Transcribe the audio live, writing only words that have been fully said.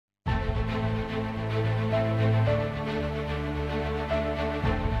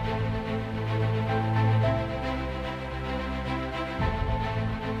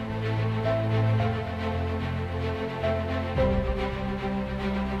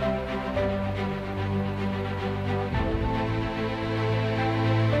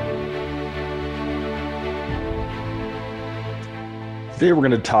Today, we're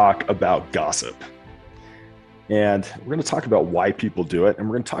going to talk about gossip. And we're going to talk about why people do it. And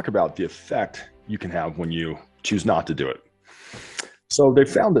we're going to talk about the effect you can have when you choose not to do it. So they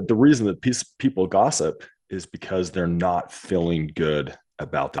found that the reason that people gossip is because they're not feeling good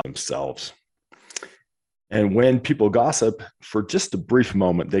about themselves. And when people gossip, for just a brief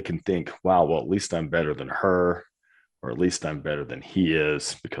moment, they can think, wow, well, at least I'm better than her, or at least I'm better than he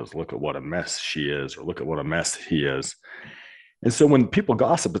is, because look at what a mess she is, or look at what a mess he is. And so when people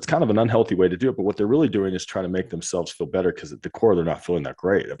gossip, it's kind of an unhealthy way to do it. But what they're really doing is trying to make themselves feel better because at the core, they're not feeling that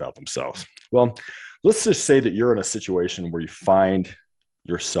great about themselves. Well, let's just say that you're in a situation where you find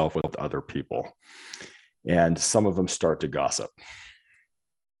yourself with other people and some of them start to gossip.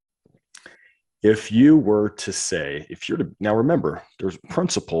 If you were to say, now remember, there's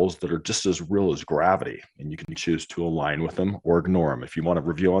principles that are just as real as gravity, and you can choose to align with them or ignore them. If you want to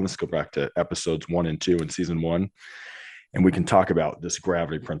review on this, go back to episodes 1 and 2 in season 1. And we can talk about this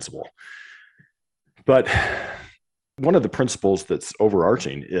gravity principle. But one of the principles that's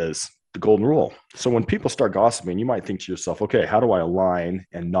overarching is the golden rule. So when people start gossiping, you might think to yourself, okay, how do I align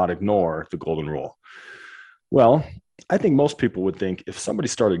and not ignore the golden rule? Well, I think most people would think if somebody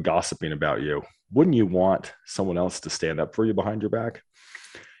started gossiping about you, wouldn't you want someone else to stand up for you behind your back?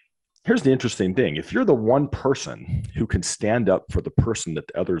 Here's the interesting thing. If you're the one person who can stand up for the person that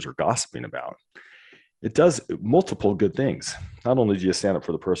the others are gossiping about, it does multiple good things. Not only do you stand up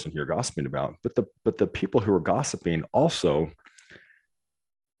for the person you're gossiping about, but the people who are gossiping also,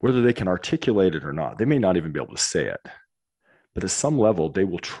 whether they can articulate it or not, they may not even be able to say it, but at some level, they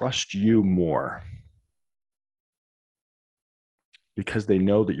will trust you more because they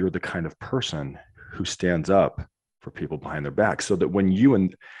know that you're the kind of person who stands up for people behind their back. So let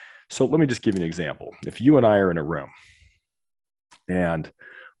me just give you an example. If you and I are in a room and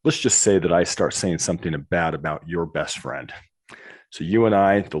let's just say that I start saying something bad about your best friend. So you and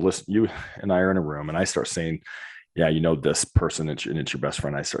I are in a room and I start saying, yeah, you know, this person, it's your best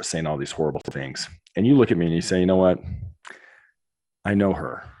friend. I start saying all these horrible things. And you look at me and you say, you know what? I know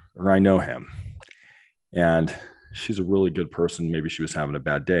her or I know him. And she's a really good person. Maybe she was having a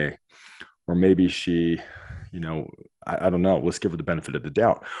bad day. Or maybe she, I don't know. Let's give her the benefit of the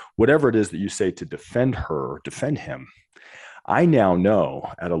doubt. Whatever it is that you say to defend her, defend him, I now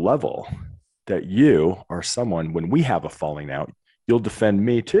know at a level that you are someone, when we have a falling out, you'll defend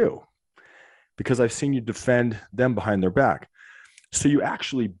me too, because I've seen you defend them behind their back. So you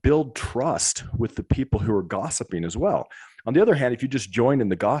actually build trust with the people who are gossiping as well. On the other hand, if you just join in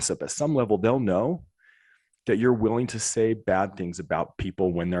the gossip, at some level, they'll know that you're willing to say bad things about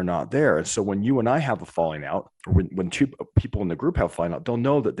people when they're not there. And so when you and I have a falling out, or when two people in the group have a falling out, they'll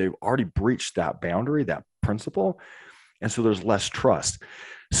know that they've already breached that boundary, that principle. And so there's less trust.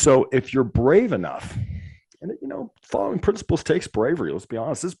 So if you're brave enough, and following principles takes bravery. Let's be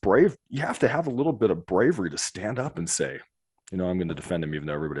honest, it's brave. You have to have a little bit of bravery to stand up and say, I'm going to defend him, even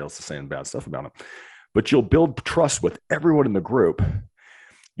though everybody else is saying bad stuff about him. But you'll build trust with everyone in the group.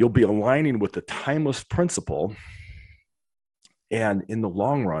 You'll be aligning with the timeless principle. And in the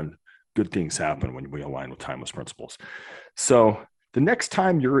long run, good things happen when we align with timeless principles. So the next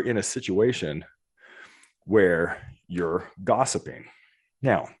time you're in a situation where you're gossiping.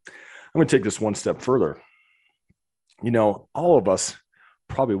 Now, I'm going to take this one step further. All of us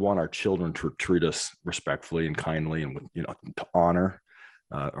probably want our children to treat us respectfully and kindly and, to honor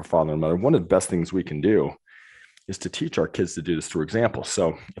our father and mother. One of the best things we can do is to teach our kids to do this through example.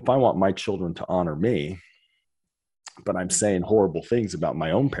 So if I want my children to honor me, but I'm saying horrible things about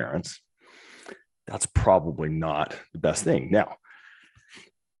my own parents, that's probably not the best thing. Now,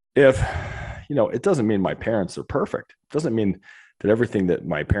 if it doesn't mean my parents are perfect. It doesn't mean that everything that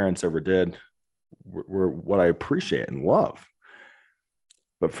my parents ever did were what I appreciate and love.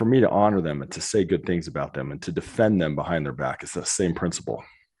 But for me to honor them and to say good things about them and to defend them behind their back, it's the same principle.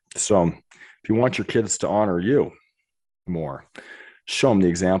 So if you want your kids to honor you more, show them the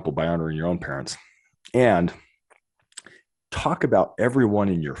example by honoring your own parents. And talk about everyone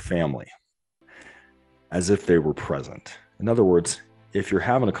in your family as if they were present. In other words, if you're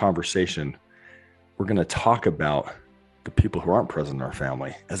having a conversation, we're going to talk about the people who aren't present in our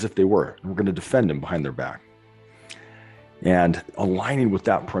family as if they were. And we're going to defend them behind their back. And aligning with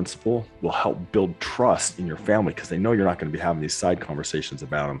that principle will help build trust in your family because they know you're not going to be having these side conversations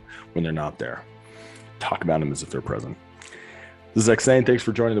about them when they're not there. Talk about them as if they're present. This is Xane. Thanks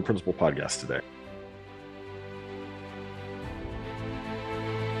for joining the Principal Podcast today.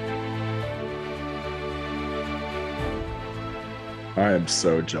 I am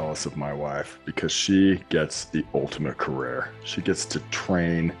so jealous of my wife because she gets the ultimate career. She gets to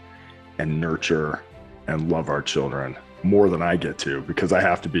train and nurture and love our children more than I get to because I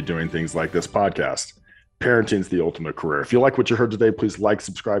have to be doing things like this podcast. Parenting's the ultimate career. If you like what you heard today, please like,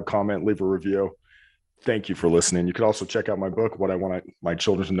 subscribe, comment, leave a review. Thank you for listening. You can also check out my book, What I Want My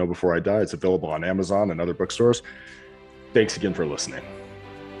Children to Know Before I Die. It's available on Amazon and other bookstores. Thanks again for listening.